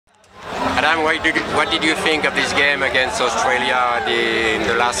Adam, what did you think of this game against Australia in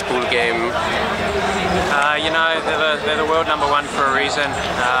the last pool game? You know, they're the world #1 for a reason.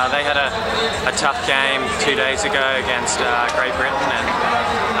 They had a tough game 2 days ago against Great Britain,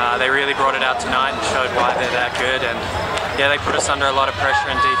 and they really brought it out tonight and showed why they're that good. And yeah, they put us under a lot of pressure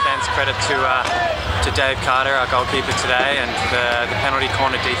in defence. Credit to Dave Carter, our goalkeeper today, and the penalty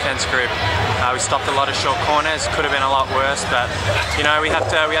corner defence group. We stopped a lot of short corners. Could have been a lot worse, but you know, we have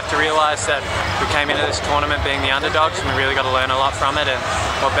to realise that we came into this tournament being the underdogs, and we really got to learn a lot from it. And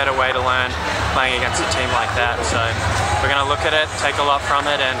what better way to learn playing against a team like that? So we're going to look at it, take a lot from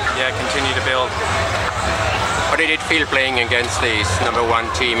it, and yeah, continue to build. How did it feel playing against this #1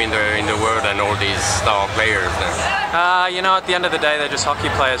 team in the world and all these star players? You know, at the end of the day, they're just hockey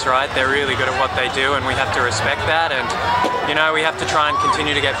players, right? They're really good at what they do, and we have to respect that. And you know, we have to try and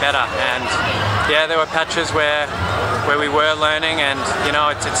continue to get better. And yeah, there were patches where we were learning, and you know,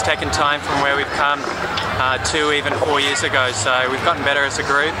 it's taken time from where we've come to even 4 years ago. So we've gotten better as a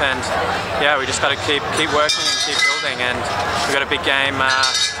group, and yeah, we just got to keep working and keep building. And we've got a big game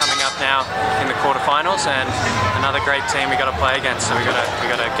coming up now in the quarterfinals, and another great team we got to play against. So we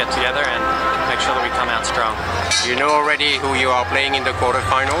got to get together and make sure that we come out strong. You know already who you are playing in the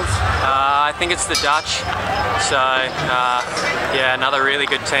quarterfinals? I think it's the Dutch. So yeah, another really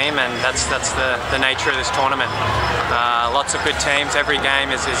good team, and that's the nature of this tournament. Lots of good teams. Every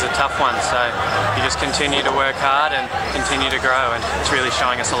game is a tough one. So you just continue to work hard and continue to grow, and it's really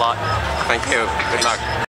showing us a lot. Thank you. Good luck.